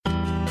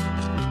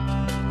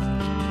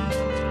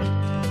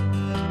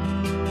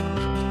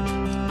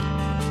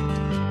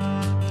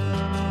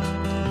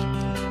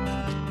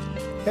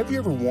Have you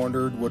ever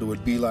wondered what it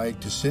would be like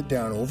to sit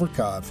down over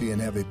coffee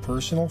and have a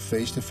personal,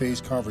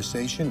 face-to-face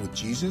conversation with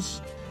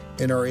Jesus?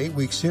 In our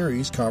 8-week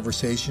series,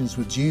 Conversations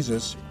with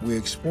Jesus, we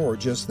explore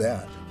just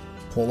that.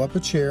 Pull up a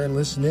chair and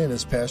listen in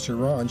as Pastor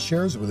Ron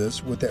shares with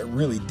us what that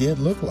really did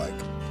look like.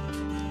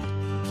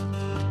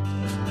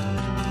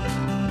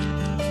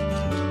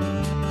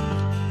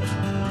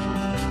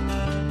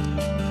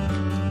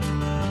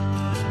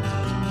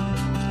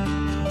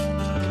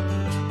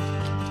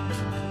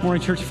 Morning,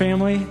 church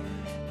family.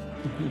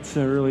 It's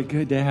really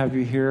good to have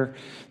you here.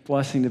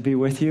 Blessing to be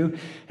with you.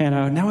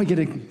 And now we get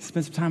to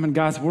spend some time in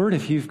God's Word.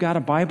 If you've got a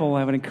Bible,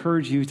 I would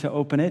encourage you to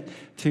open it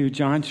to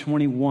John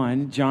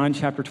 21, John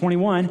chapter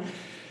 21.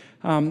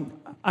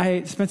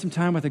 I spent some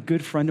time with a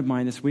good friend of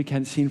mine this week,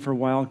 hadn't seen for a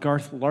while,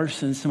 Garth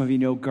Larson. Some of you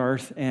know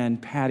Garth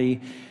and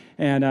Patty.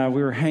 And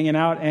we were hanging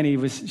out, and he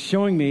was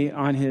showing me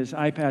on his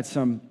iPad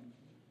some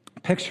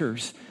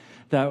pictures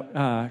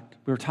that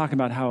we were talking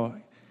about how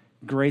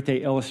great they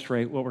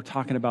illustrate what we're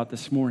talking about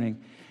this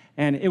morning.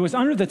 And it was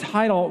under the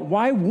title,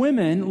 Why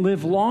Women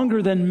Live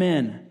Longer Than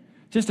Men.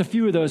 Just a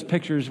few of those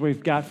pictures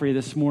we've got for you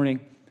this morning.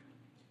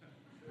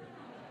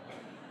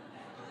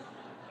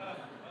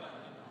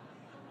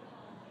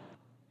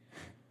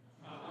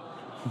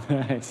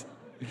 Nice.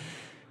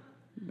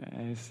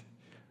 Nice.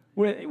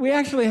 We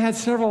actually had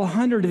several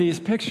hundred of these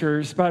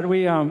pictures, but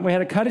we had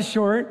to cut it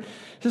short.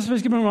 This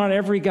was going on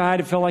every guy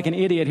to feel like an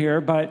idiot here,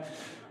 but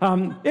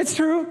it's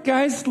true.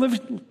 Guys live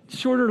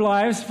shorter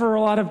lives for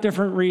a lot of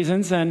different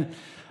reasons, and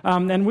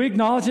we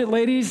acknowledge it,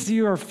 ladies.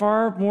 You are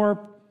far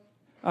more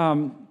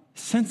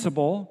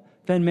sensible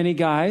than many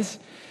guys,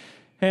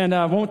 and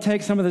won't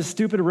take some of the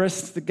stupid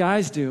risks that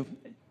guys do.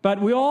 But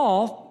we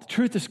all, the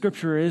truth of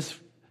Scripture is,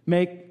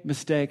 make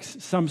mistakes.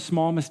 Some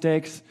small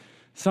mistakes,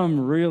 some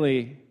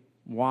really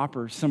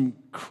whoppers, some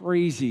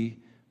crazy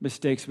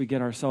mistakes we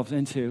get ourselves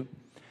into.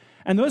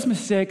 And those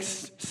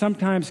mistakes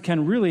sometimes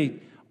can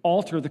really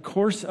alter the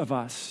course of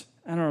us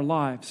and our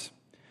lives,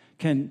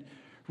 can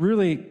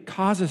really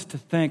cause us to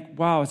think,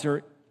 wow, is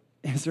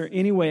there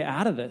any way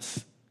out of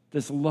this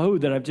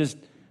load that I've just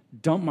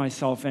dumped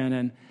myself in,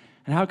 and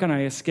how can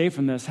I escape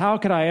from this? How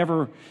could I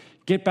ever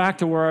get back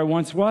to where I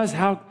once was?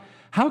 How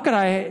could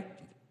I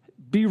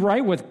be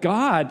right with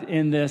God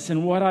in this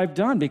and what I've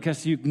done?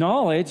 Because you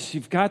acknowledge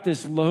you've got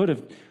this load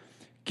of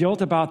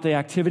guilt about the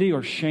activity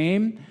or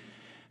shame,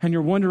 and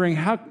you're wondering,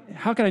 how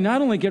could I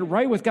not only get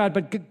right with God,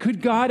 but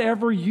could God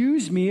ever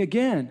use me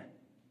again?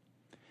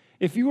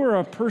 If you are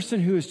a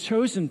person who has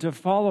chosen to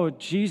follow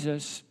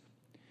Jesus,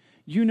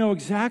 you know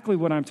exactly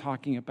what I'm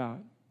talking about.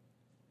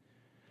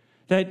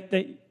 That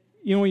when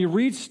you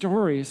read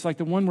stories like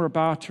the one we're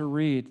about to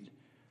read,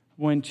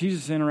 when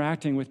Jesus is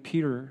interacting with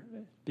Peter,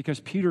 because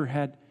Peter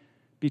had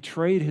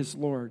betrayed his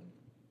Lord,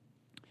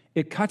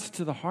 it cuts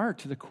to the heart,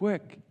 to the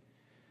quick.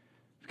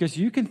 Because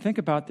you can think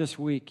about this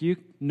week, you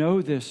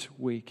know this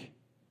week,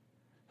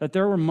 that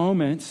there were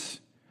moments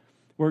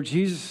where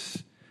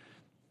Jesus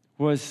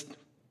was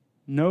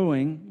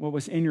knowing what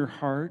was in your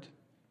heart,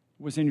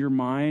 was in your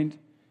mind.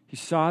 He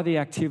saw the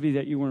activity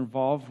that you were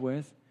involved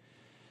with,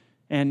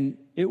 and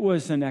it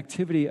was an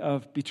activity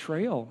of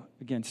betrayal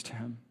against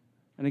him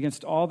and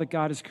against all that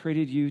God has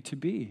created you to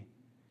be.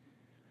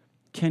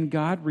 Can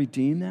God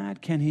redeem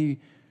that? Can he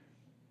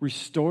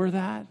restore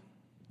that?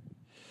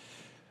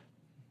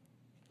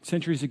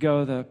 Centuries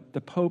ago,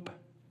 the Pope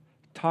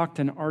talked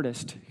to an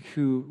artist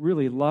who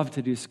really loved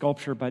to do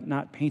sculpture, but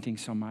not painting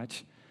so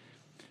much,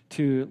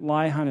 to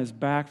lie on his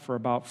back for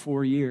about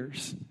 4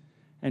 years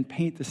and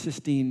paint the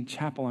Sistine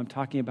Chapel. I'm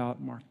talking about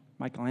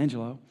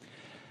Michelangelo.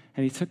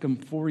 And he took him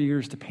 4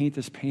 years to paint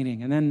this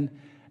painting. And then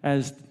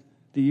as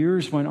the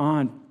years went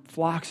on,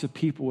 flocks of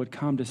people would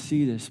come to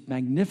see this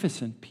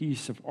magnificent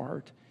piece of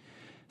art.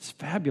 It's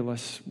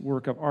fabulous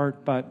work of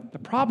art. But the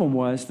problem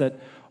was that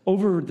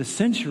over the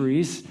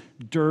centuries,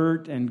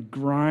 dirt and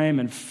grime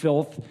and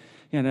filth,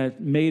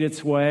 it made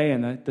its way,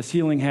 and the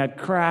ceiling had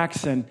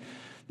cracks, and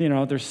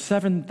there's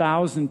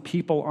 7,000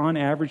 people on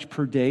average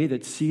per day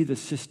that see the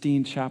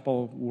Sistine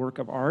Chapel work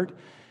of art,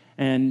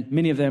 and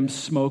many of them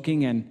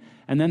smoking, and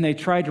then they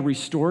tried to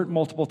restore it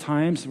multiple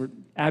times, with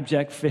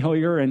abject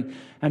failure,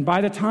 and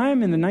by the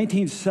time in the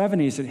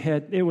 1970s it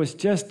hit, it was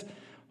just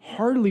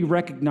hardly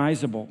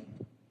recognizable.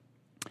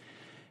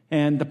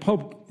 And the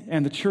Pope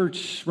and the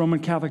church, Roman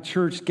Catholic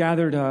Church,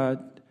 gathered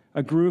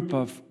a group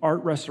of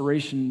art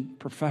restoration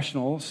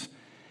professionals,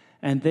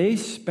 and they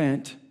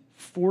spent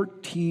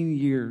 14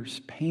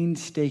 years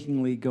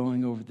painstakingly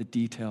going over the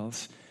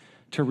details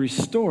to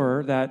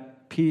restore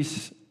that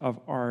piece of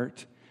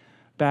art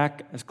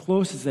back as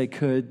close as they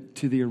could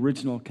to the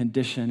original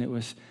condition.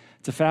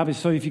 It's a fabulous.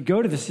 So if you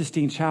go to the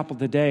Sistine Chapel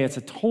today, it's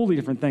a totally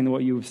different thing than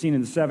what you've seen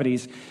in the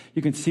 70s.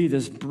 You can see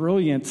this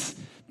brilliant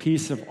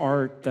piece of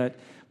art that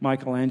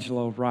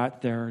Michelangelo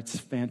wrought there. It's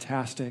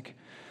fantastic.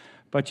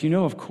 But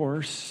of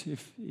course,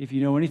 if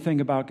you know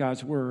anything about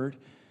God's Word,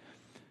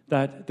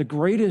 that the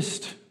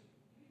greatest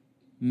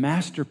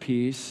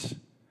masterpiece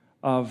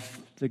of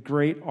the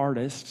great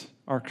artist,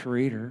 our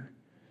Creator,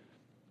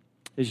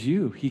 is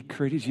you. He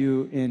created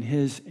you in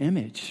His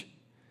image.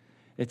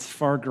 It's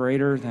far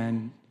greater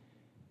than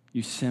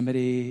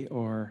Yosemite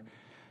or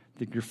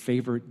your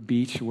favorite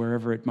beach,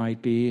 wherever it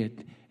might be.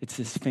 It's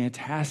this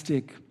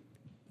fantastic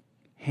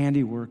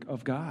handiwork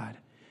of God.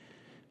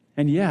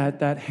 And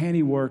yet, that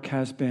handiwork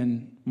has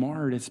been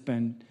marred. It's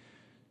been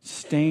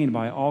stained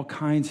by all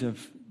kinds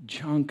of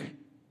junk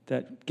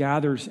that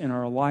gathers in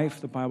our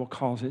life. The Bible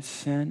calls it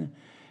sin.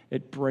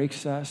 It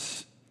breaks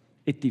us.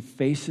 It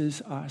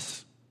defaces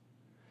us.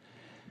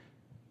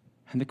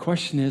 And the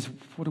question is,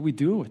 what do we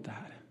do with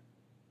that?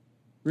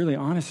 Really,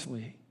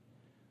 honestly.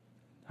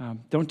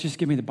 Don't just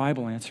give me the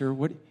Bible answer.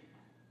 What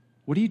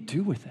do you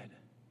do with it?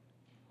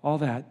 All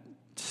that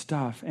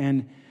stuff.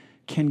 And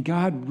can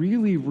God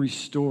really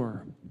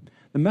restore?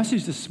 The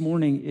message this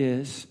morning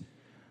is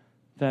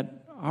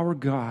that our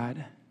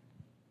God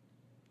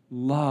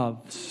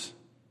loves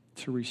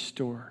to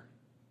restore.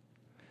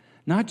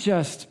 Not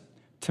just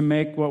to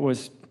make what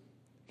was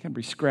kind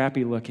of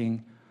scrappy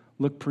looking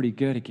look pretty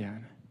good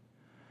again,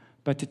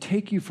 but to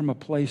take you from a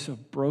place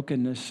of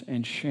brokenness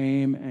and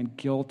shame and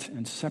guilt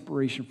and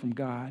separation from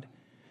God,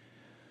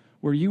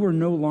 where you are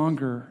no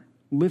longer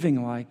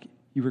living like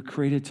you were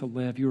created to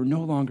live. You are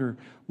no longer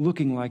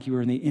looking like you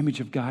are in the image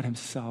of God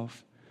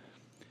himself,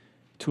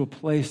 to a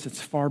place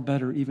that's far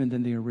better even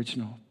than the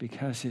original,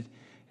 because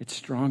it's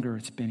stronger,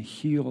 it's been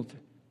healed,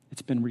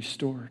 it's been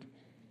restored.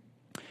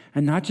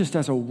 And not just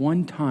as a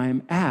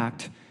one-time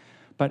act,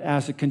 but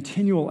as a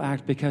continual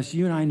act, because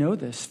you and I know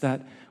this,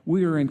 that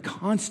we are in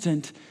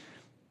constant,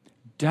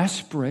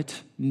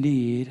 desperate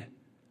need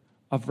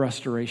of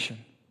restoration.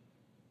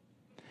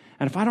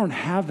 And if I don't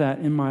have that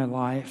in my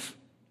life,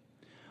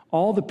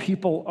 all the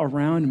people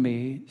around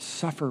me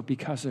suffer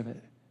because of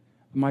it.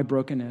 My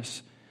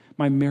brokenness,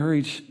 my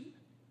marriage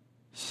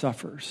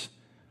suffers,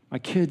 my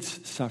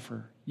kids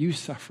suffer, you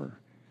suffer.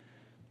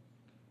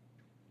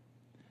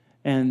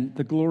 And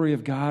the glory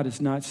of God is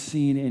not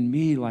seen in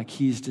me like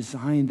he's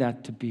designed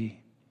that to be.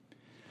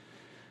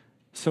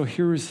 So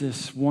here is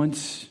this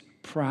once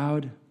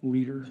proud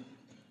leader,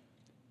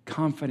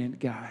 confident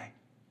guy,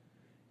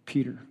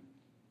 Peter,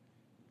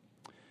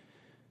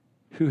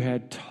 who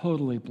had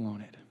totally blown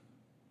it.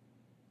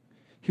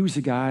 He was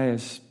a guy,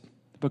 as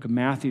the book of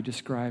Matthew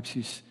describes,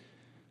 who's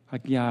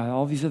like, yeah,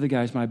 all these other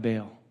guys might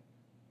bail.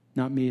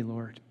 Not me,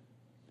 Lord.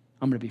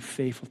 I'm going to be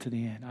faithful to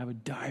the end. I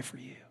would die for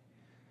you.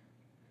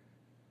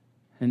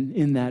 And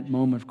in that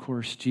moment, of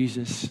course,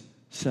 Jesus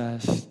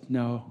says,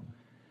 no,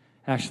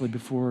 actually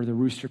before the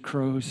rooster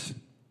crows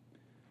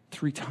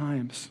 3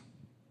 times,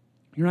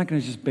 you're not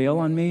going to just bail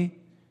on me.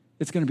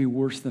 It's going to be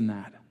worse than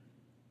that.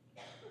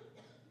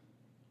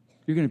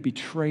 You're going to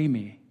betray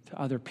me to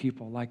other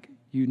people like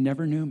you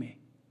never knew me.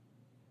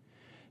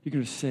 You're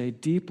going to say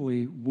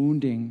deeply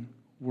wounding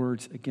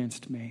words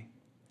against me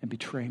and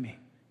betray me,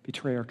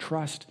 betray our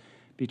trust,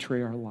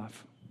 betray our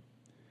love.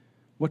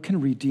 What can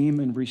redeem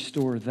and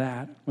restore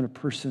that when a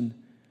person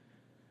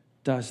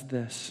does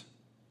this?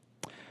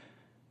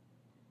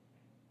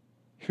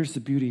 Here's the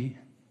beauty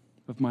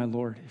of my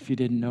Lord, if you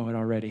didn't know it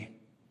already,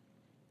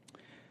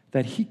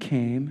 that he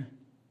came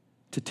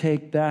to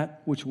take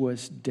that which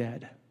was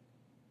dead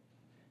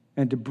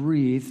and to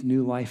breathe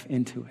new life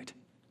into it.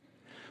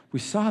 We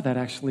saw that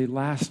actually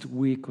last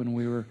week when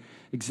we were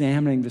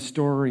examining the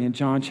story in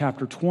John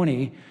chapter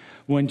 20,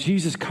 when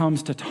Jesus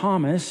comes to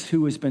Thomas,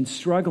 who has been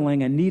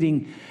struggling and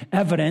needing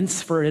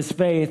evidence for his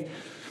faith.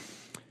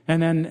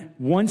 And then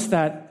once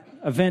that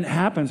event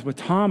happens with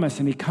Thomas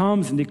and he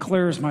comes and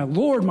declares, my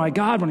Lord, my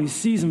God, when he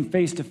sees him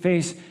face to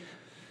face,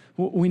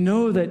 we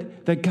know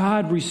that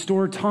God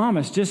restored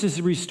Thomas just as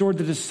he restored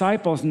the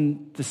disciples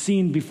in the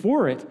scene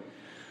before it,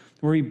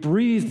 where he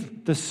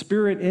breathed the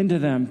Spirit into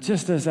them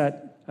just as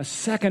a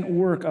second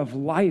work of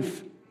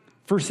life.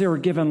 First they were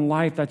given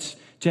life, that's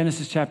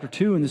Genesis chapter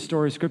 2 in the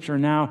story of Scripture.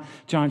 And now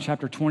John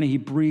chapter 20, he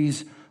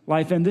breathes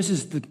life. And this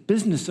is the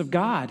business of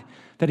God,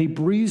 that he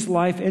breathes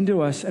life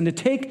into us and to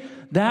take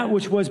that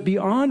which was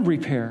beyond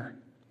repair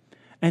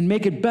and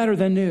make it better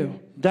than new.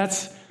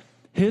 That's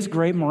his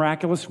great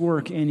miraculous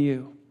work in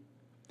you.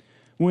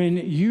 When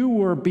you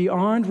were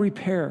beyond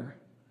repair,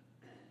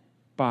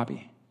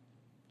 Bobby,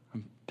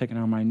 I'm picking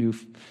on my new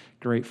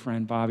great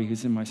friend Bobby,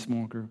 who's in my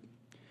small group.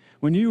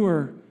 When you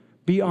were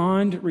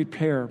beyond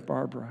repair,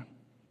 Barbara,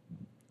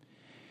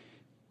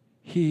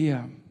 he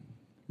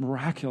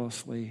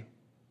miraculously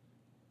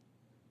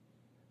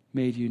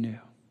made you new.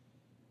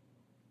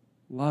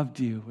 Loved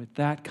you with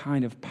that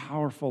kind of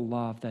powerful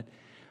love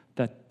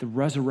that the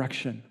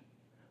resurrection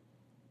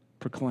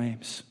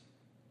proclaims.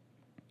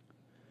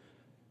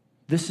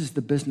 This is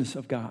the business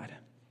of God.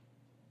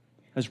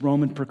 As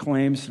Romans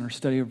proclaims in our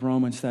study of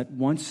Romans, that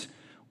once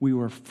we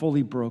were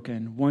fully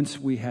broken, once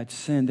we had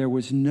sinned, there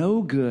was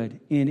no good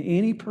in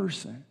any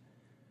person,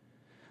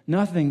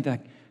 nothing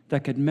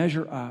that could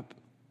measure up.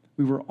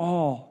 We were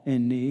all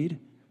in need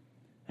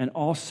and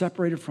all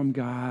separated from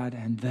God.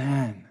 And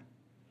then,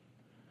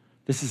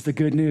 this is the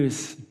good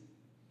news,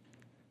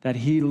 that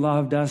he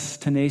loved us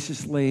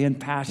tenaciously and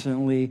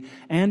passionately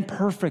and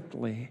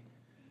perfectly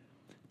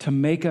to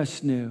make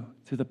us new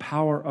through the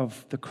power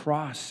of the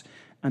cross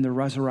and the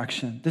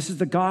resurrection. This is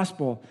the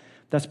gospel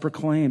that's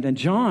proclaimed. And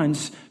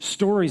John's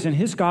stories in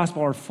his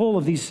gospel are full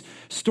of these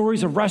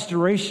stories of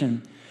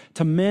restoration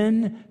to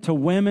men, to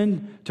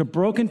women, to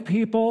broken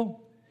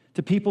people,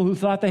 to people who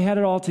thought they had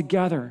it all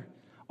together.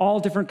 All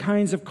different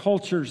kinds of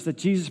cultures that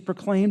Jesus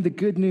proclaimed the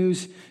good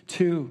news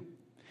to.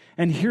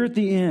 And here at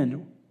the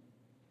end,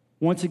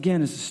 once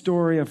again, is a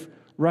story of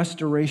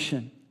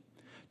restoration.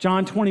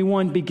 John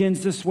 21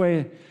 begins this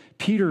way.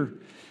 Peter,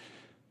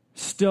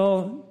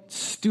 still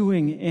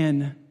stewing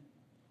in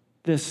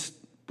this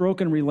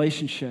broken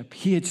relationship.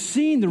 He had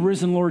seen the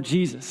risen Lord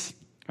Jesus.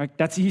 Right?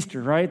 That's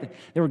Easter, right?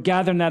 They were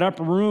gathered in that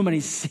upper room, and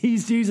he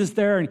sees Jesus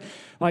there, and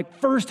like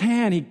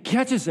firsthand, he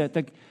catches it.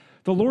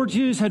 The Lord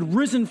Jesus had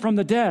risen from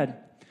the dead.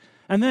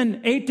 And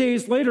then 8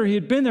 days later, he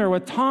had been there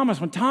with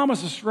Thomas when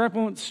Thomas was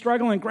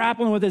struggling,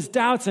 grappling with his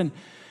doubts, and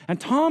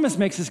Thomas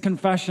makes his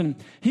confession.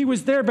 He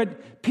was there,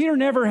 but Peter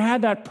never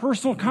had that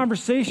personal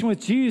conversation with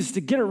Jesus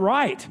to get it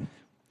right.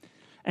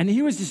 And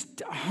he was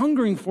just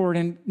hungering for it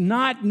and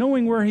not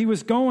knowing where he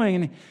was going.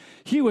 And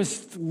he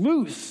was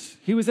loose.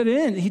 He was at an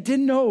end. He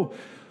didn't know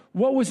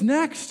what was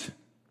next.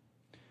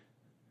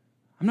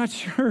 I'm not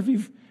sure if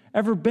you've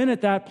ever been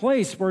at that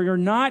place where you're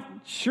not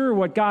sure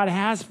what God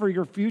has for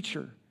your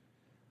future.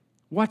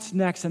 What's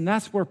next? And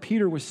that's where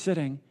Peter was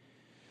sitting,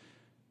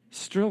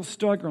 still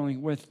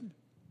struggling with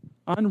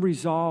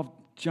unresolved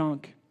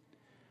junk.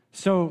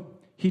 So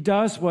he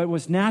does what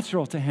was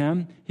natural to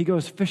him. He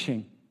goes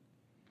fishing.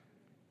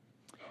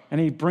 And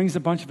he brings a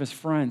bunch of his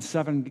friends,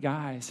 7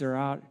 guys. They're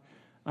out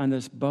on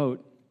this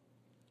boat,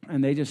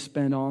 and they just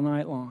spend all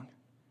night long.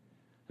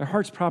 Their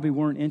hearts probably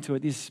weren't into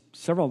it.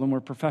 Several of them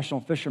were professional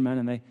fishermen,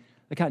 and they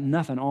got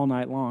nothing all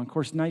night long. Of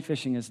course, night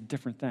fishing is a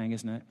different thing,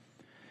 isn't it?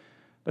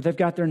 But they've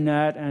got their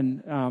net,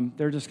 and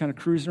they're just kind of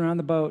cruising around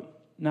the boat,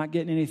 not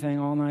getting anything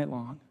all night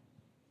long.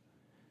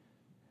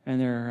 And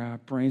their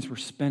brains were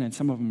spinning.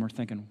 Some of them were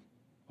thinking,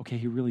 okay,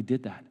 he really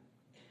did that.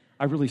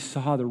 I really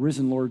saw the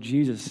risen Lord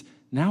Jesus.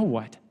 Now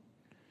what?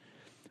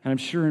 And I'm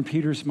sure in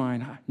Peter's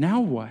mind, now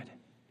what?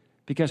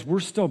 Because we're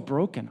still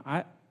broken.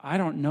 I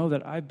don't know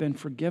that I've been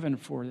forgiven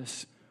for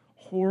this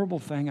horrible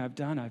thing I've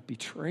done. I've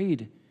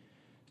betrayed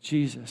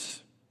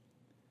Jesus.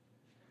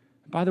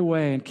 By the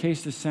way, in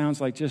case this sounds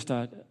like just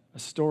a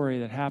story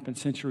that happened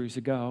centuries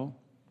ago,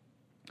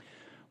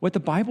 what the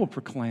Bible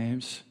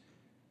proclaims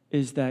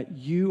is that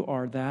you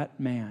are that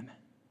man.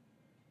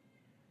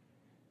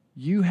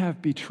 You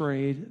have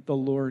betrayed the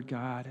Lord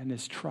God and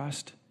his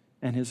trust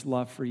and his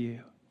love for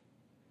you.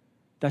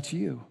 That's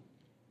you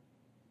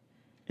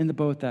in the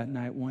boat that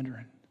night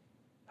wondering,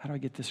 how do I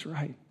get this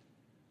right?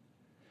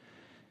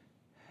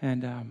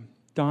 And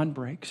dawn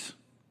breaks.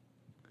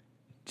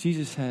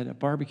 Jesus had a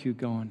barbecue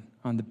going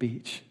on the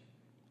beach.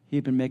 He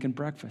had been making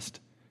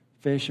breakfast,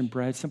 fish and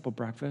bread, simple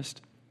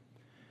breakfast.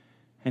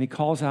 And he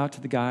calls out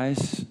to the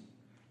guys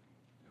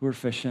who are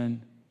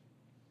fishing,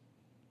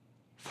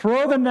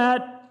 throw the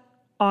net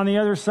on the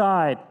other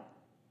side,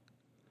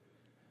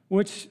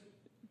 which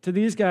to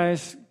these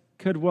guys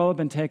could well have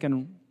been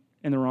taken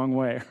in the wrong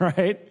way,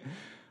 right?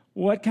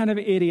 What kind of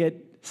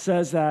idiot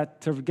says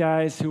that to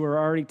guys who are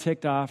already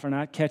ticked off and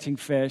not catching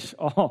fish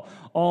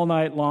all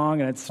night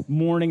long, and it's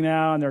morning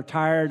now, and they're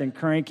tired and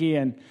cranky,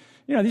 and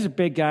these are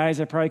big guys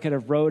that probably could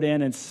have rowed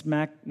in and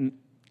smacked, and,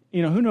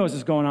 who knows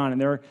what's going on in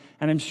there.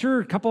 And I'm sure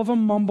a couple of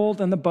them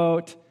mumbled in the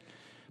boat,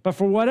 but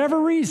for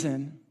whatever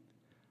reason,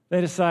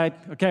 they decide,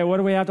 okay, what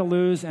do we have to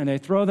lose? And they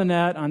throw the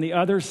net on the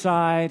other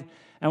side,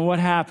 and what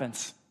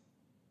happens?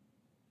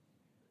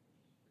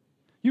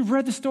 You've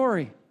read the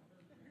story,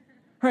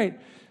 right?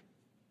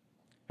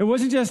 It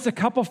wasn't just a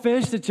couple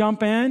fish that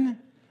jump in.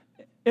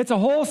 It's a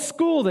whole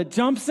school that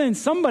jumps in.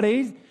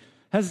 Somebody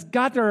has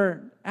got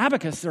their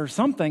abacus or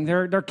something.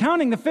 They're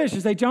counting the fish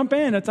as they jump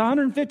in. It's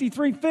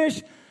 153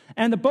 fish,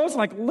 and the boat's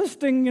like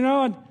listing,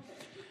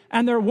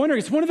 and they're wondering.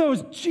 It's one of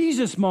those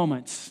Jesus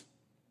moments.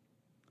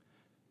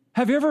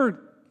 Have you ever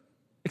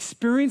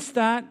experienced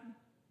that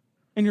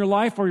in your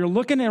life where you're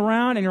looking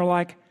around and you're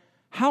like,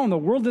 how in the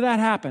world did that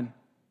happen?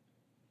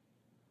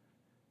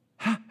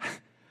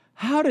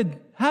 How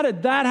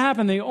did that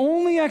happen? The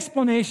only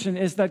explanation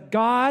is that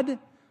God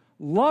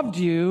loved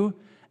you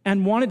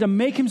and wanted to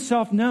make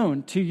himself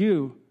known to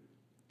you.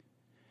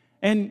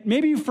 And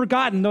maybe you've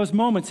forgotten those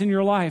moments in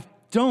your life.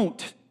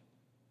 Don't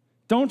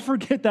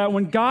forget that.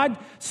 When God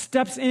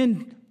steps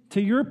in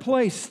to your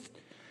place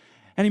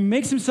and he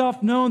makes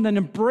himself known, then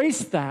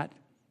embrace that.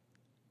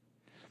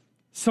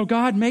 So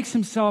God makes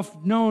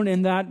himself known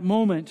in that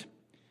moment.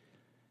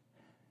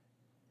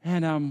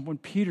 And when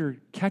Peter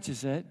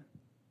catches it,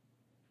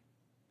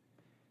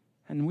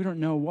 and we don't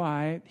know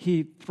why,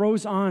 he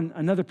throws on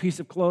another piece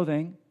of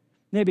clothing.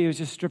 Maybe he was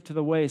just stripped to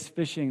the waist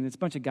fishing. There's a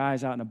bunch of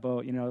guys out in a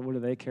boat, what do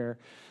they care?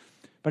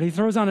 But he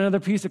throws on another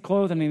piece of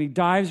clothing and he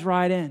dives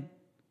right in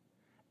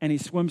and he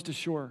swims to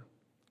shore.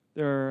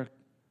 They're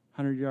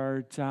 100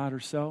 yards out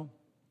or so.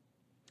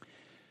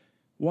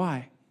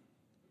 Why?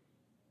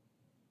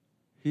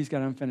 He's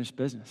got unfinished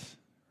business,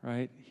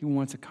 right? He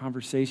wants a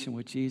conversation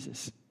with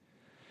Jesus.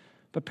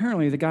 But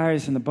apparently the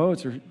guys in the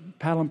boats are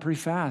paddling pretty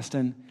fast,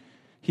 and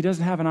he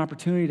doesn't have an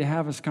opportunity to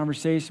have this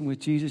conversation with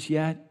Jesus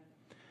yet.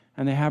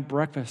 And they have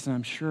breakfast, and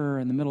I'm sure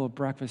in the middle of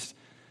breakfast,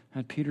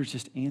 and Peter's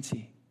just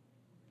antsy.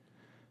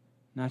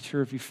 Not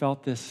sure if you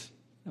felt this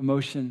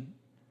emotion.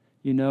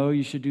 You know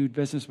you should do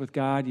business with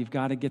God. You've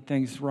got to get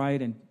things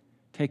right and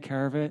take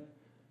care of it.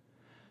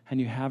 And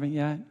you haven't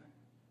yet.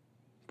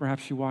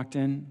 Perhaps you walked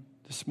in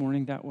this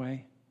morning that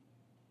way.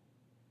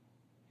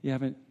 You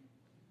haven't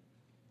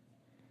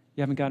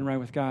gotten right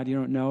with God. You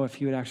don't know if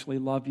he would actually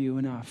love you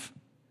enough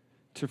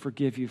to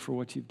forgive you for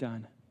what you've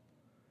done.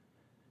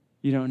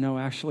 You don't know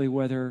actually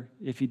whether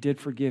if he did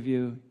forgive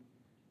you,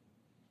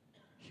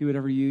 he would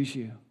ever use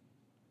you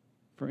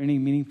for any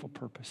meaningful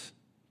purpose.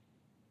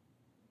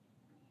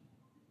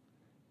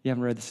 You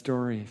haven't read the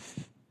story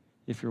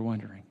if you're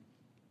wondering.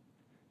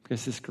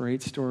 Because this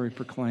great story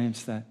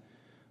proclaims that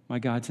my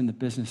God's in the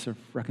business of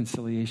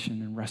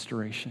reconciliation and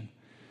restoration.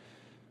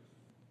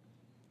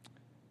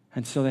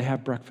 And so they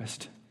have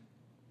breakfast.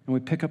 And we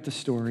pick up the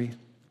story,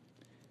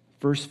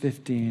 verse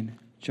 15,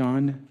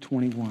 John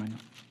 21.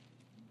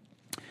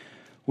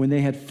 When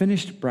they had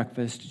finished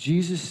breakfast,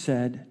 Jesus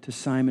said to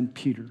Simon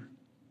Peter,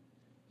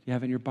 if you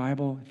have it in your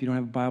Bible, if you don't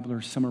have a Bible,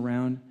 there's some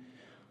around,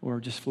 or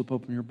just flip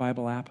open your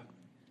Bible app.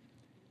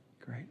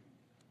 Great.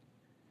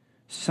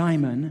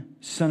 Simon,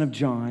 son of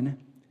John,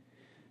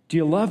 do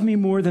you love me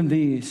more than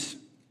these?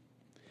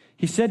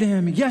 He said to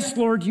him, yes,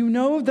 Lord, you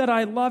know that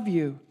I love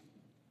you.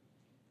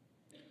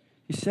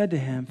 He said to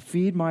him,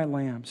 feed my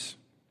lambs.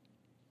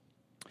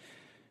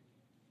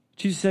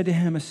 Jesus said to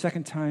him a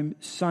second time,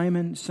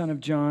 Simon, son of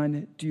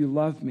John, do you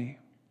love me?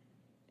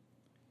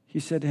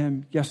 He said to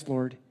him, yes,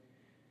 Lord,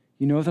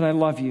 you know that I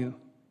love you.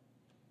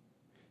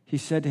 He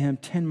said to him,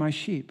 tend my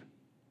sheep.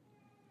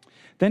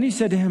 Then he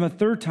said to him a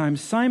third time,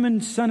 Simon,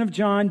 son of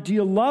John, do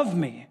you love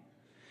me?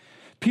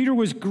 Peter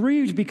was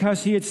grieved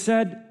because he had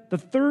said the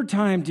third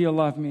time, do you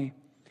love me?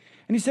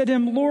 And he said to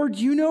him, Lord,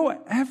 you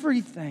know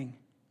everything.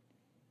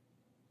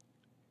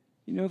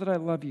 You know that I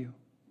love you.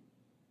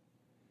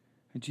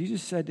 And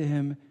Jesus said to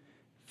him,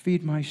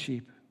 feed my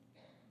sheep.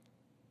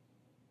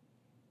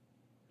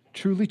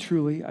 Truly,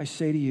 truly, I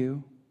say to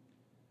you,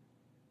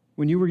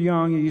 when you were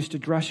young, you used to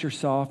dress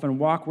yourself and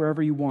walk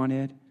wherever you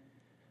wanted.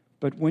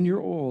 But when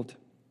you're old,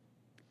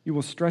 you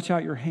will stretch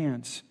out your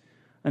hands,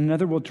 and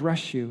another will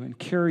dress you and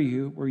carry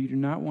you where you do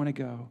not want to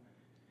go.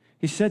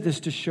 He said this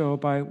to show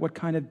by what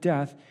kind of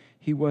death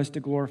he was to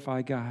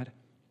glorify God.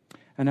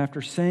 And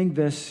after saying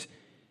this,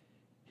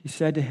 he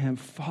said to him,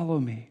 follow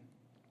me.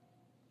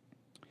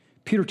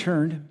 Peter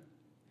turned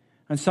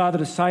and saw the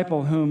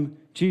disciple whom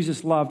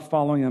Jesus loved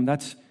following him.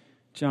 That's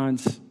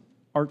John's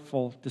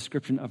artful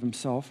description of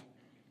himself.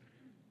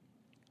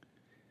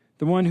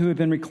 The one who had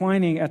been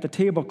reclining at the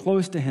table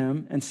close to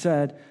him and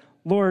said,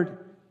 Lord,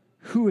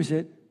 who is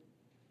it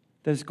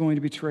that is going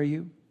to betray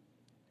you?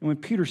 And when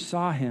Peter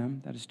saw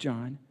him, that is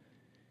John,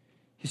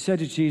 he said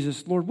to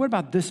Jesus, Lord, what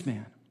about this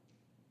man?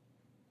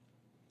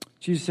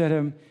 Jesus said to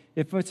him,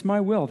 if it's my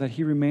will that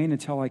he remain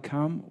until I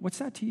come, what's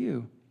that to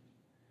you?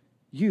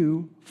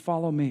 You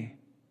follow me.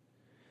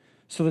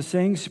 So the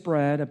saying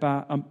spread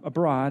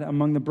abroad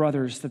among the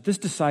brothers that this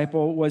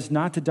disciple was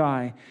not to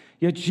die.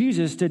 Yet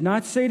Jesus did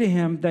not say to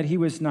him that he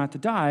was not to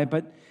die,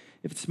 but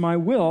if it's my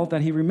will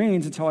that he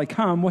remains until I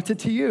come, what's it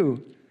to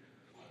you?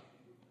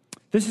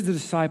 This is the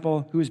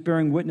disciple who is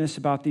bearing witness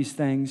about these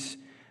things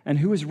and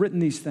who has written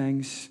these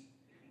things,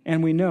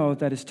 and we know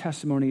that his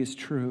testimony is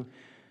true.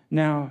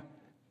 Now,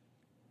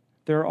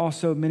 there are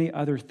also many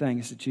other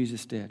things that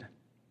Jesus did.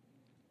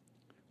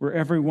 Were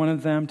every one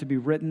of them to be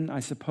written, I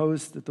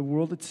suppose that the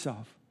world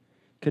itself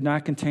could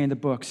not contain the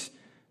books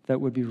that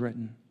would be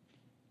written.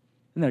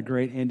 Isn't that a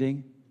great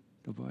ending,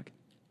 the book?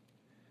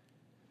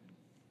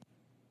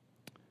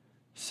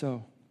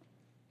 So,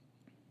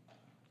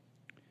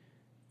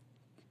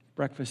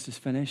 breakfast is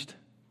finished,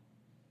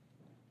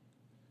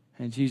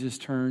 and Jesus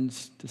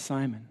turns to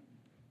Simon.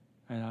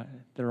 And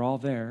they're all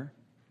there.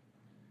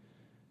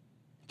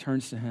 He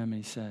turns to him and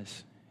he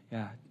says,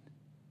 yeah,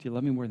 do you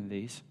love me more than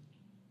these?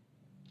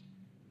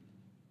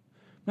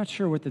 I'm not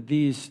sure what the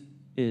these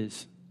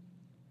is.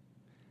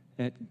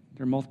 There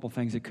are multiple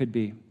things it could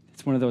be.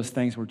 It's one of those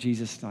things where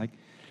Jesus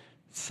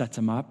sets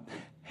them up.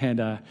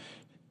 And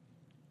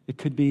it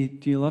could be,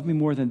 do you love me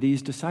more than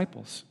these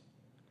disciples?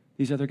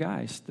 These other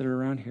guys that are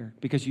around here?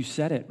 Because you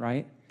said it,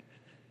 right?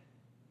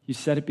 You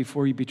said it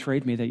before you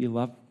betrayed me that you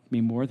love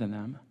me more than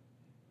them.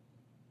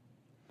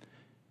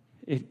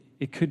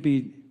 It could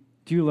be,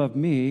 do you love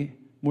me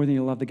more than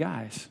you love the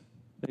guys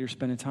that you're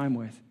spending time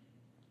with?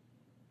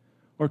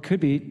 Or it could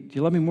be, do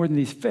you love me more than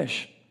these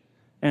fish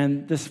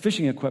and this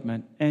fishing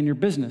equipment and your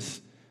business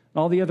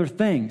and all the other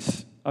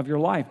things of your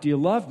life? Do you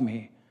love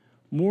me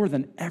more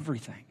than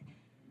everything?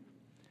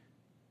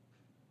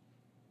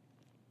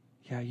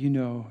 Yeah, you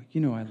know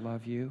I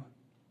love you.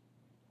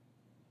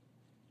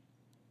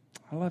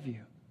 I love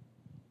you.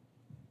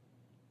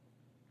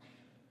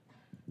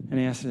 And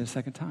he asked it a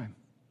second time.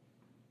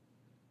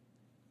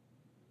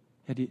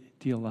 Yeah,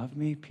 do you love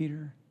me,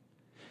 Peter?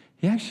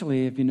 He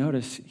actually, if you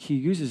notice, he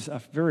uses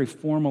a very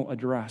formal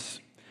address.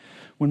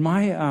 When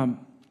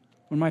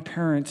my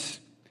parents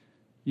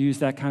use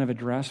that kind of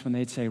address when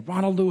they'd say,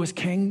 Ronald Lewis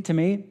King to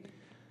me?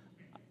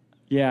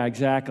 Yeah,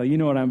 exactly. You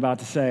know what I'm about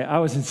to say. I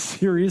was in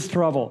serious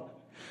trouble.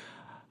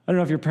 I don't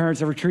know if your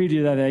parents ever treated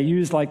you that. They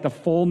used like the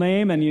full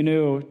name and you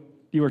knew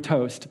you were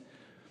toast.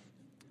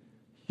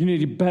 You need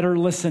to better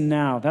listen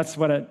now. That's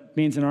what it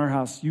means in our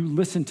house. You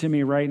listen to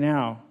me right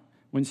now.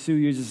 When Sue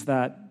uses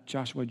that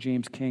Joshua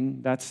James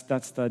King, that's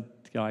the,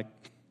 like,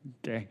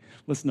 okay,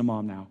 listen to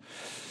mom now.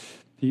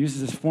 He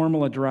uses this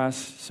formal address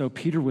so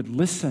Peter would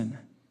listen.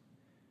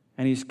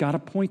 And he's got a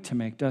point to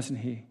make, doesn't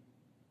he?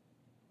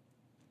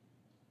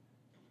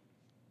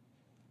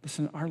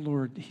 Listen, our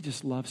Lord, he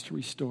just loves to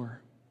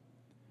restore.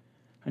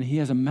 And he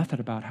has a method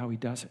about how he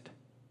does it.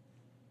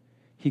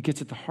 He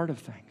gets at the heart of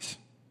things.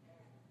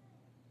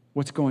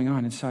 What's going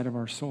on inside of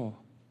our soul?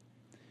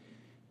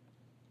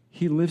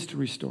 He lives to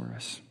restore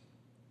us.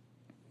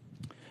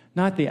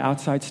 Not the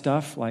outside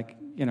stuff like,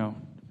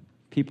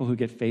 people who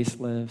get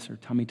facelifts or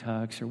tummy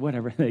tucks or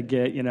whatever they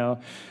get,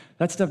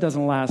 That stuff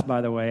doesn't last,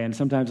 by the way, and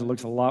sometimes it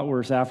looks a lot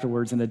worse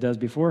afterwards than it does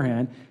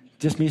beforehand.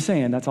 Just me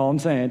saying, that's all I'm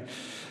saying.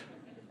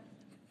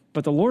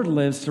 But the Lord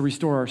lives to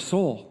restore our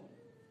soul.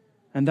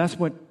 And that's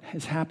what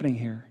is happening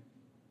here.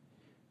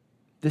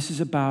 This is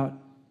about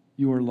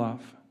your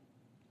love.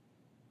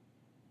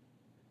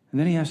 And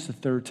then he asks the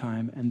third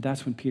time, and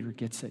that's when Peter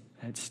gets it,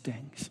 and it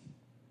stings.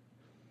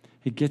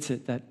 He gets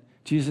it that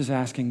Jesus is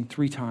asking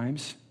 3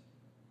 times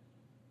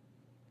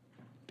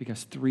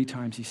because 3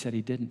 times he said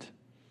he didn't.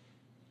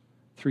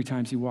 3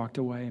 times he walked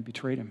away and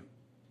betrayed him.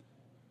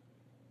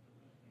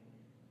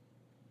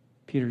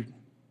 Peter, do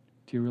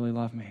you really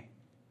love me?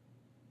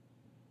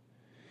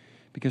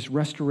 Because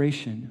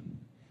restoration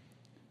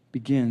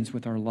begins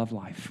with our love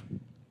life.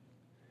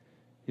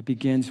 It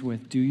begins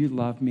with, do you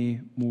love me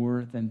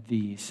more than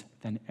these,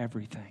 than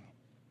everything?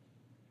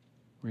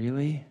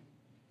 Really?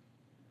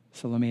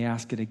 So let me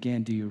ask it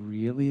again. Do you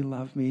really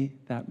love me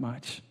that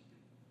much?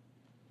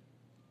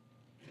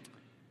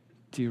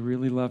 Do you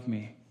really love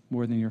me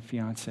more than your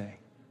fiance?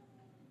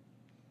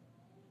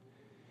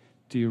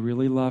 Do you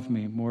really love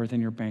me more than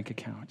your bank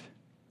account?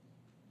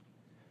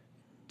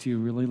 Do you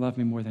really love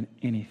me more than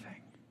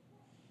anything?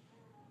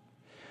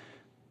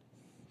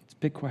 It's a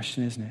big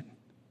question, isn't it?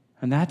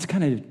 And that's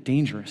kind of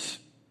dangerous.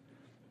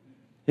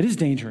 It is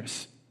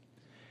dangerous.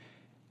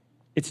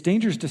 It's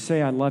dangerous to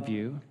say I love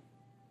you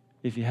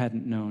if you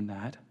hadn't known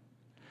that.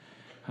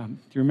 Do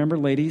you remember,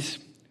 ladies,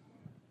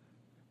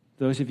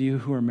 those of you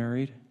who are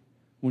married,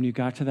 when you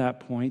got to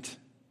that point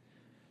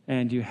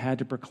and you had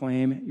to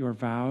proclaim your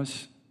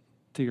vows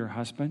to your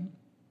husband?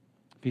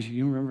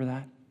 You remember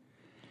that?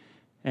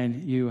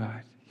 And you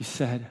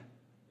said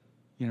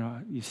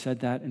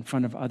that in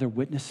front of other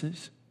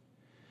witnesses.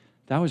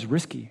 That was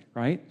risky,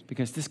 right?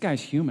 Because this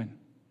guy's human.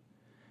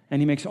 And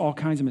he makes all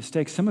kinds of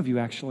mistakes. Some of you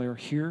actually are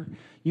here.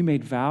 You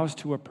made vows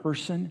to a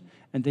person,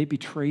 and they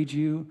betrayed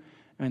you,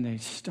 and they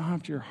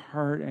stomped your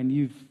heart, and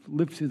you've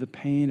lived through the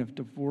pain of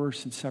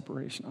divorce and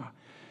separation. Oh,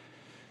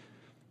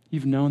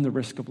 you've known the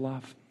risk of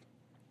love.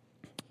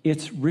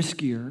 It's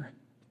riskier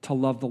to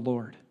love the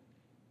Lord.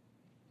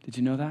 Did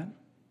you know that?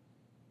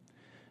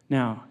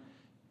 Now,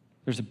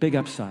 there's a big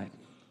upside.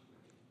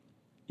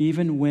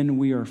 Even when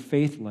we are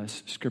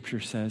faithless, Scripture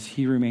says,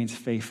 he remains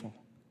faithful.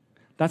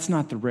 That's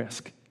not the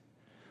risk.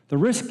 The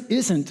risk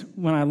isn't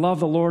when I love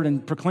the Lord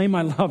and proclaim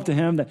my love to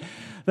him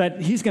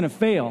that he's going to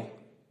fail.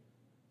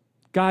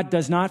 God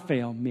does not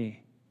fail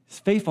me. He's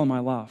faithful in my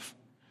love.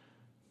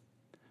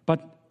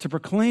 But to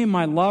proclaim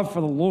my love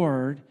for the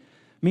Lord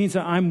means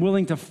that I'm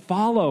willing to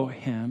follow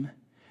him.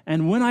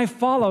 And when I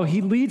follow,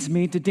 he leads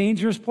me to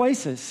dangerous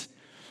places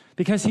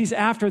because he's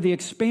after the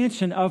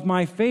expansion of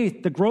my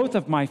faith, the growth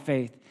of my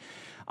faith.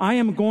 I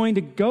am going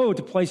to go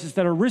to places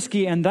that are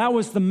risky, and that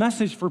was the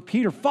message for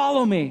Peter.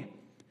 Follow me.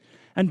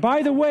 And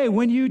by the way,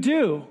 when you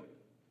do,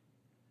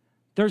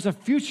 there's a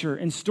future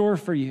in store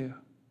for you.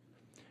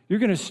 You're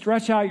going to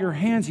stretch out your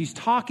hands. He's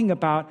talking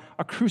about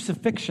a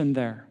crucifixion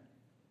there.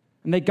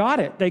 And they got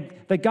it.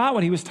 They got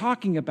what he was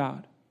talking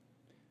about.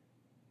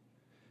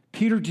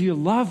 Peter, do you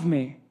love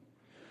me?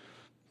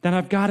 Then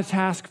I've got a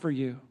task for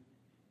you.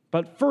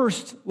 But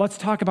first, let's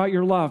talk about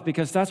your love,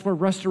 because that's where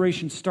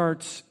restoration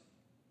starts.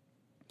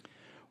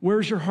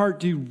 Where's your heart?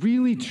 Do you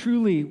really,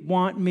 truly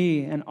want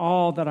me and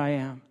all that I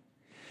am?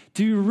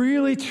 Do you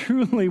really,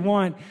 truly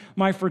want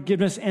my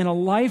forgiveness and a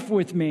life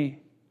with me?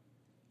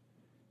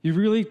 You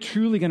really,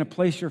 truly going to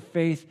place your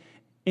faith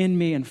in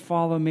me and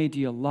follow me? Do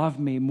you love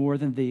me more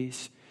than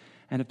these?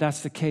 And if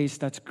that's the case,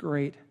 that's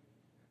great.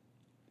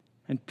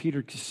 And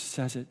Peter just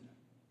says it.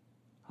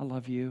 I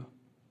love you.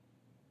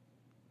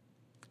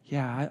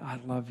 Yeah, I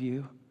love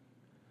you.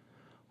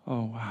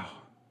 Oh, wow.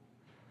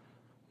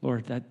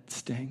 Lord, that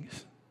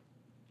stings.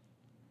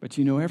 But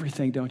you know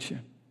everything, don't you?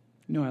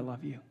 You know I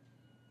love you.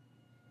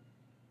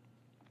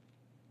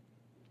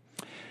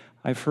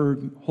 I've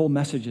heard whole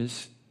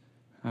messages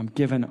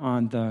given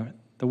on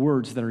the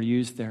words that are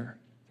used there.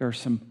 There are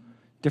some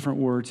different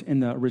words in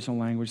the original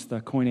language,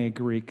 the Koine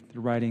Greek, the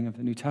writing of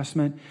the New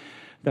Testament,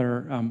 that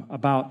are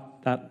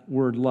about that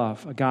word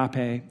love,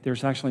 agape.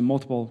 There's actually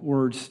multiple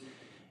words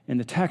in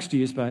the text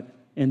used, but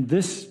In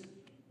this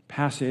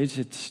passage,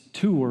 it's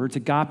two words,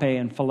 agape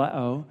and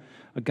phileo.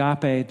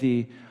 Agape,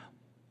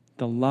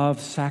 the love,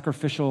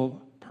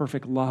 sacrificial,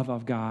 perfect love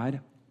of God.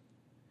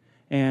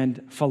 And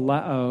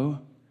phileo,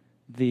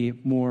 the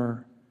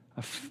more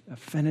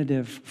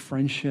affinitive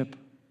friendship,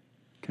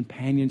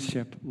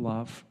 companionship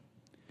love.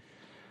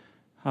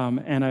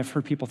 And I've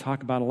heard people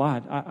talk about a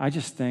lot. I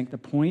just think the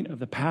point of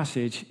the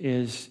passage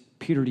is,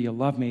 Peter, do you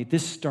love me?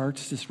 This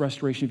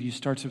restoration of you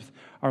starts with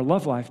our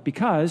love life,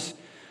 because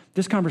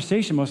this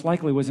conversation most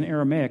likely was in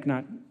Aramaic,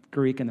 not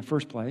Greek in the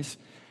first place.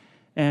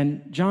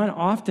 And John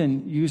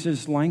often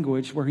uses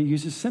language where he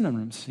uses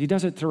synonyms. He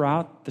does it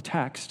throughout the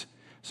text,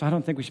 so I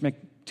don't think we should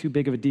make too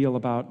big of a deal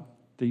about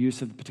the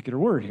use of the particular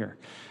word here.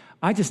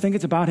 I just think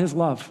it's about his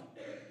love.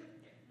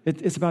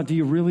 It's about, do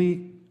you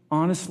really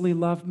honestly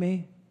love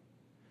me?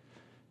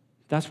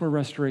 That's where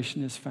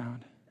restoration is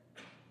found.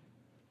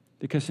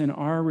 Because in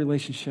our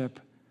relationship,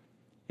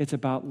 it's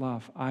about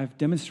love. I've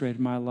demonstrated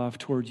my love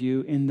toward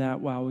you in that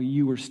while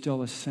you were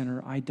still a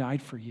sinner, I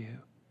died for you.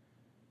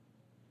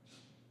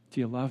 Do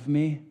you love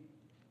me?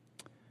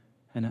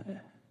 And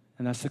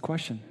that's the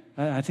question.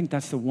 I think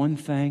that's the one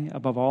thing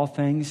above all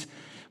things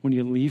when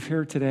you leave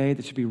here today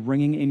that should be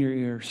ringing in your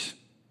ears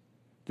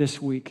this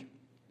week.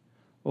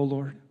 Oh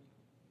Lord,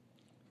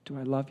 do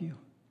I love you?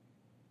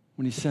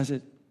 When he says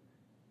it,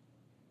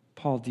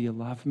 Paul, do you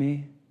love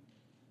me?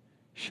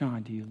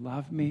 Sean, do you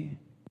love me?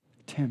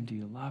 Tim, do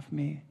you love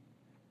me?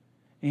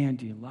 Ann,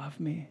 do you love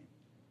me?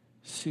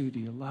 Sue, do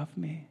you love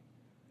me?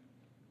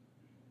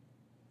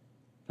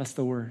 That's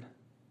the word.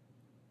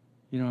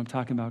 You know what I'm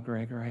talking about,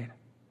 Greg, right?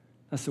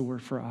 That's the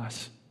word for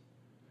us,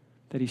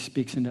 that he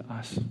speaks into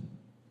us.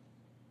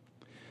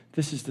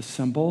 This is the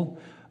symbol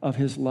of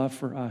his love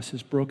for us,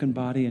 his broken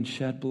body and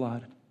shed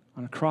blood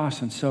on a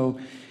cross. And so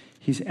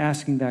he's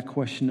asking that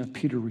question of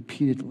Peter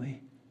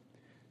repeatedly,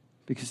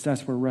 because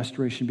that's where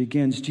restoration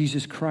begins.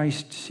 Jesus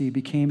Christ, see,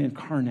 became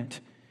incarnate.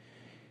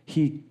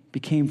 He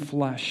became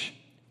flesh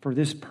for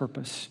this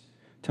purpose,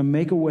 to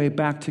make a way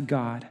back to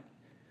God,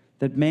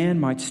 that man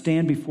might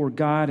stand before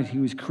God, and he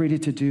was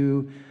created to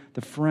do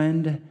the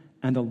friend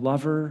and the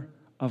lover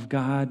of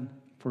God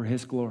for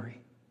his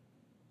glory.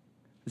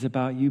 It's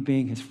about you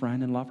being his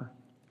friend and lover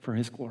for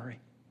his glory.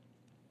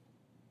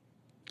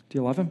 Do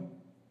you love him?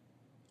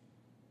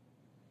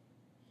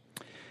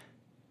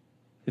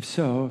 If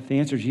so, if the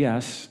answer is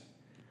yes,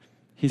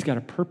 he's got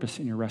a purpose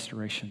in your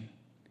restoration.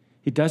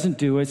 He doesn't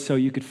do it so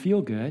you could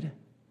feel good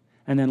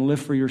and then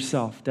live for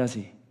yourself, does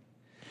he?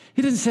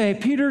 He doesn't say,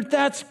 Peter,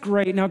 that's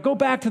great. Now go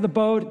back to the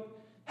boat,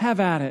 have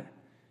at it.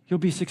 You'll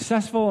be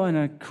successful in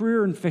a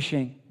career in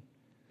fishing.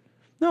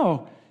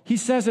 No, he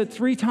says it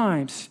 3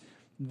 times.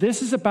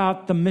 This is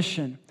about the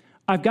mission.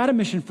 I've got a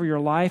mission for your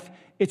life.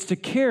 It's to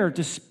care,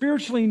 to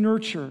spiritually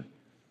nurture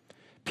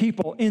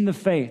people in the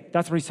faith.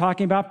 That's what he's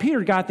talking about.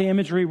 Peter got the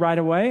imagery right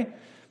away.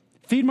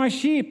 Feed my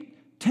sheep,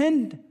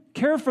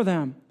 care for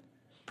them,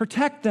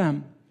 protect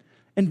them,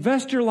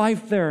 invest your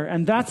life there.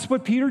 And that's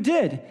what Peter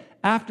did.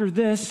 After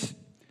this,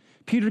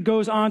 Peter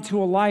goes on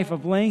to a life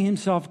of laying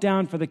himself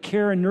down for the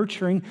care and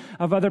nurturing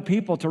of other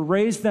people, to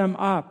raise them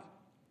up.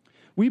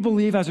 We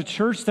believe as a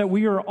church that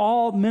we are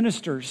all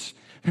ministers.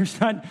 There's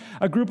not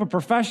a group of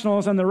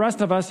professionals and the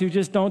rest of us who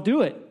just don't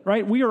do it,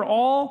 right? We are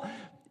all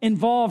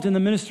involved in the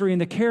ministry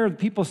and the care of the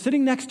people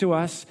sitting next to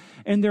us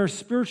and their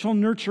spiritual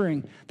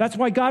nurturing. That's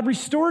why God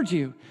restored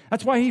you.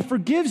 That's why he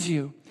forgives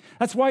you.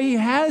 That's why he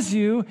has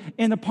you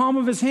in the palm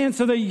of his hand,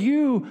 so that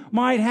you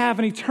might have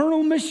an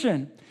eternal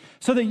mission,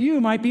 so that you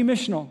might be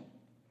missional.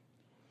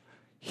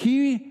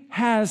 He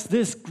has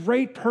this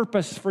great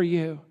purpose for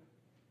you.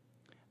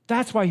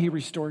 That's why he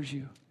restores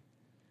you.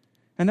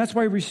 And that's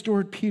why he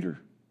restored Peter.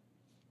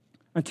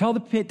 Until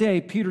the day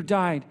Peter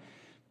died,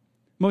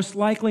 most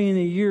likely in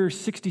the year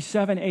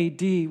 67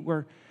 AD,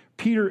 where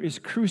Peter is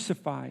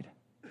crucified.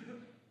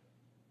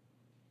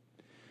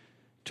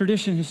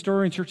 Church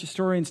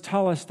historians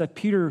tell us that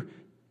Peter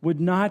would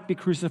not be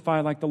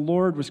crucified like the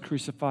Lord was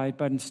crucified,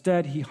 but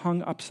instead he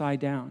hung upside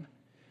down,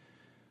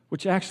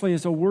 which actually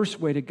is a worse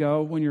way to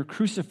go. When you're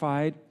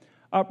crucified,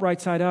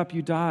 right side up,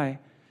 you die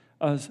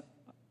of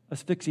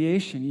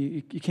asphyxiation.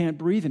 You can't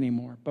breathe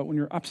anymore. But when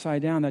you're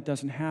upside down, that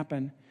doesn't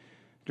happen.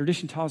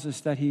 Tradition tells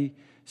us that he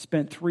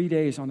spent 3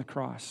 days on the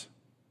cross,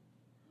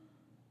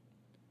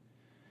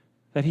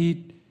 that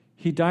he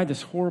died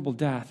this horrible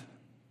death.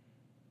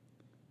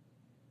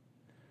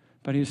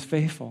 But he was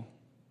faithful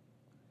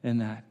in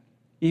that.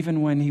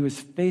 Even when he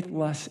was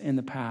faithless in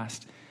the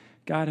past,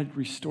 God had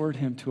restored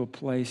him to a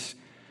place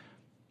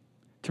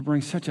to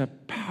bring such a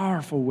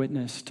powerful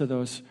witness to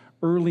those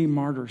early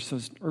martyrs,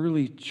 those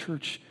early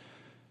church,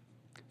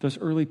 those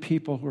early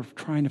people who were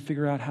trying to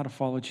figure out how to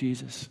follow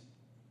Jesus.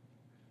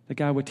 That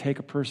God would take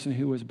a person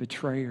who was a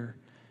betrayer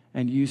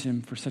and use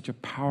him for such a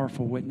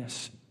powerful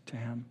witness to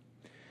him.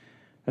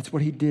 That's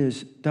what he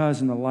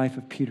does in the life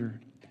of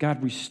Peter.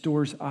 God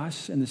restores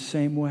us in the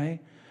same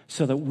way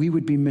so that we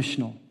would be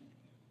missional.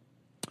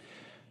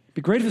 It'd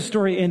be great if the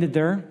story ended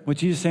there with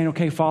Jesus saying,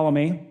 okay, follow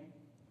me.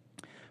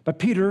 But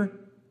Peter,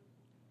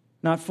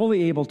 not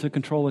fully able to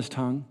control his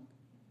tongue,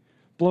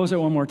 blows it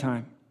one more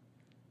time.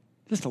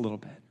 Just a little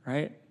bit,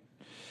 right?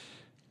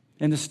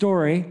 In the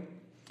story,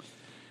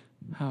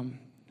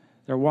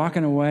 they're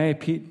walking away.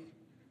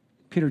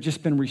 Peter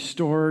just been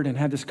restored and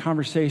had this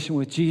conversation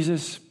with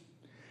Jesus.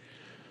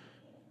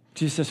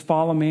 Jesus says,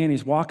 follow me, and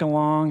he's walking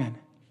along,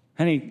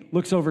 and he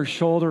looks over his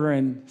shoulder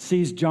and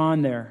sees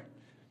John there,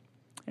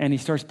 and he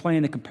starts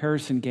playing the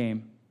comparison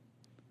game.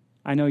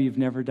 I know you've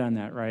never done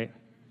that, right?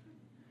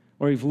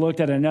 Or you've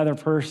looked at another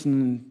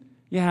person, and,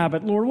 yeah,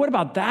 but Lord, what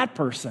about that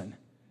person?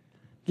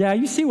 Yeah,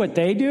 you see what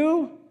they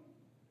do,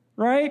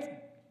 right?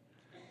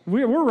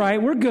 We're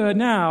right, we're good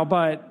now,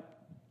 but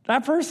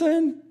that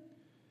person?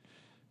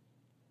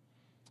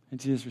 And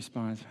Jesus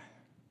responds,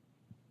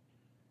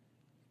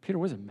 Peter,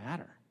 what does it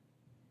matter?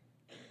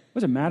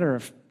 What does it matter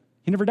if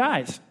he never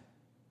dies?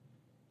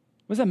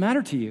 What does that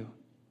matter to you?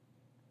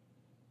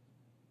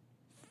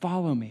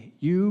 Follow me.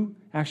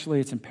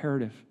 It's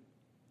imperative,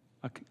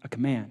 a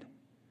command.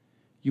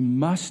 You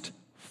must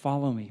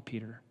follow me,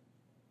 Peter.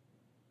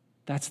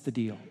 That's the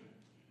deal.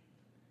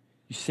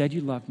 You said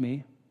you loved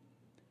me.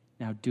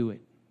 Now do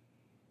it.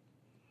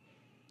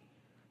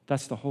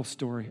 That's the whole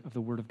story of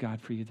the Word of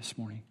God for you this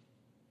morning.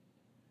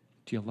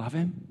 Do you love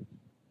him?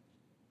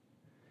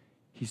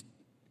 He's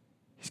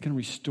going to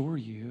restore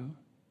you.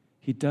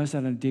 He does that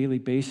on a daily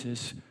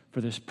basis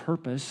for this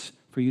purpose,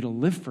 for you to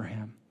live for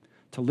him,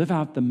 to live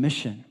out the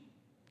mission,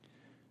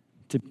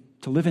 to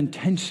live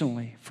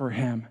intentionally for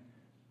him,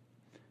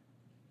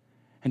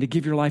 and to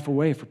give your life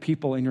away for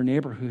people in your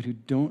neighborhood who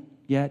don't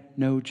yet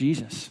know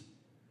Jesus,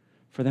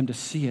 for them to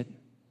see it,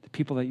 the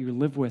people that you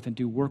live with and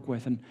do work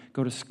with and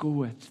go to school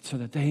with, so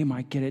that they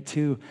might get it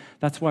too.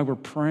 That's why we're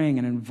praying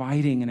and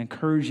inviting and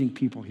encouraging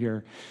people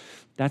here.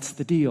 That's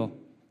the deal.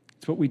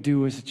 It's what we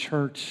do as a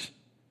church,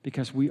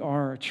 because we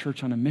are a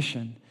church on a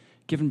mission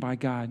given by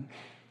God.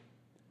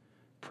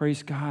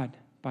 Praise God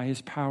by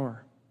his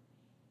power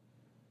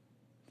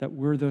that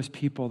we're those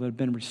people that have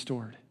been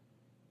restored.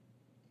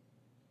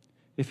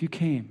 If you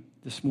came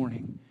this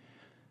morning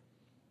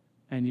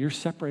and you're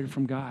separated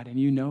from God and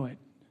you know it,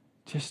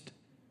 just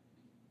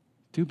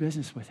do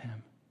business with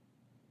him.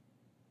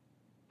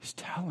 Just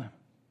tell him.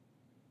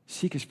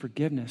 Seek his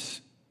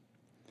forgiveness.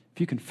 If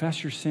you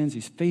confess your sins,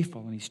 he's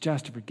faithful and he's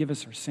just to forgive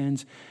us our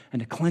sins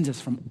and to cleanse us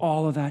from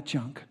all of that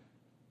junk.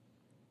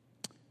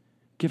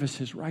 Give us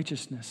his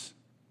righteousness.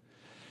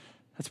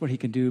 That's what he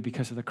can do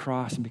because of the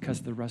cross and because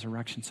of the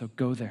resurrection. So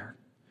go there.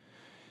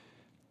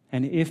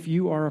 And if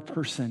you are a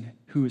person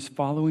who is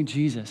following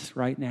Jesus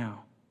right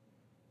now,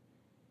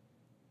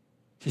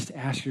 just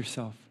ask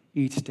yourself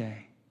each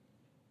day,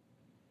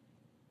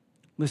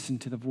 listen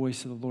to the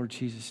voice of the Lord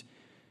Jesus.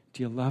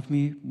 Do you love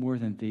me more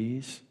than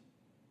these?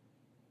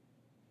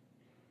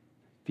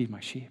 Feed my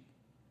sheep.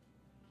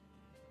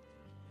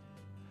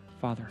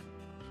 Father,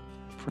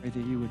 pray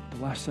that you would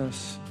bless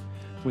us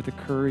with the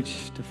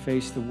courage to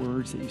face the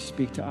words that you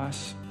speak to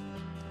us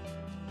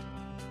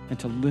and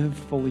to live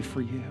fully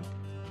for you.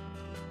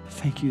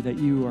 Thank you that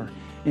you are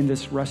in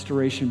this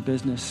restoration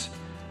business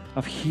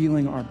of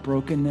healing our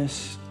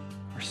brokenness,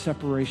 our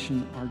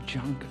separation, our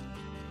junk.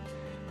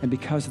 And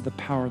because of the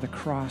power of the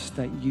cross,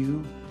 that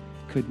you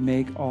could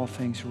make all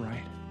things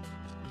right.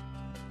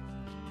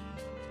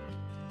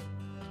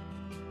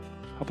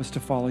 Help us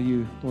to follow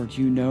you. Lord,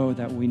 you know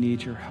that we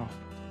need your help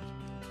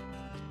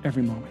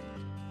every moment.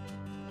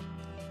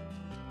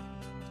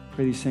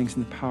 Pray these things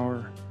in the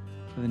power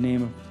of the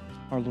name of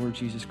our Lord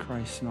Jesus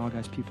Christ. And all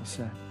God's people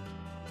said,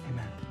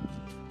 amen.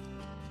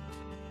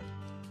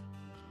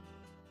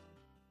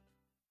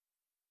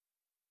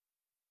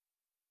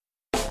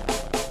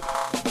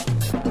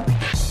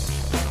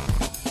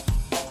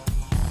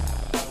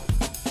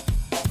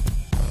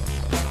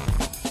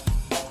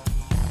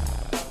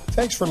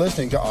 Thanks for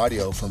listening to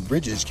audio from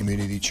Bridges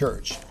Community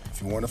Church.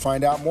 If you want to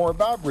find out more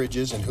about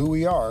Bridges and who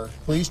we are,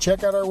 please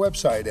check out our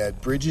website at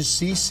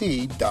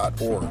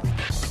bridgescc.org.